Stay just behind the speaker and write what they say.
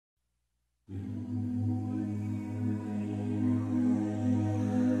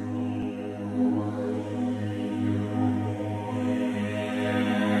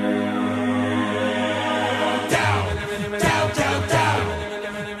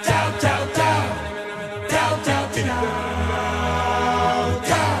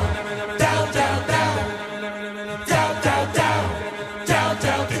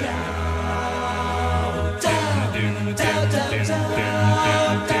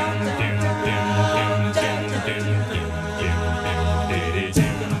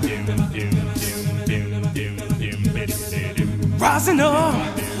Rising up,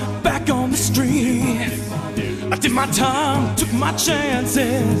 back on the street, I did my time, took my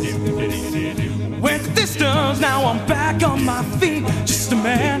chances, went the distance, now I'm back on my feet. Just a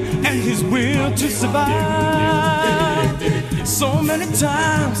man and his will to survive. So many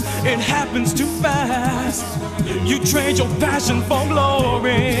times it happens too fast. You trade your passion for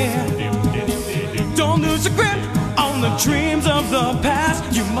glory. Don't lose your grip on the dreams of the past.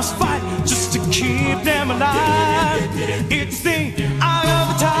 You must fight just to keep them alive. It's the eye of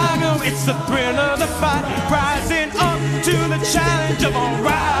the tiger, it's the thrill of the fight, rising up to the challenge of our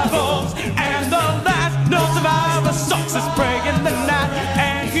rivals. And the last no survivor stalks his prey in the night,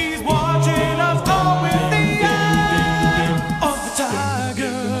 and he's watching us all with the eye of the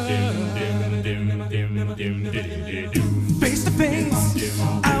tiger. Face to face,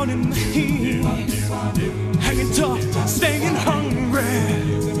 out in the heat, hanging tough, staying hungry.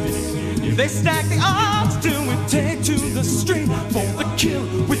 They stack the odds till we take to the street for the kill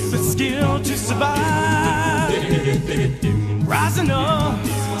with the skill to survive. Rising up,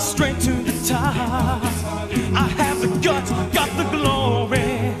 straight to the top. I have the guts, got the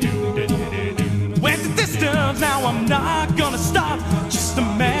glory. Went the distance, now I'm not gonna stop. Just a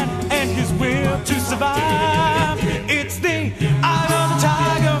man and his will to survive. It's the eye of the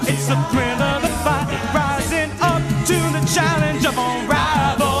tiger, it's the thrill of the fight, rising up to the challenge of our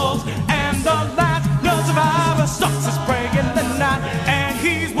rivals. And the last no survivor stalks his prey in the night, and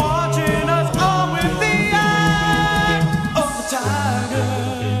he's watching us all with the eye of the tiger.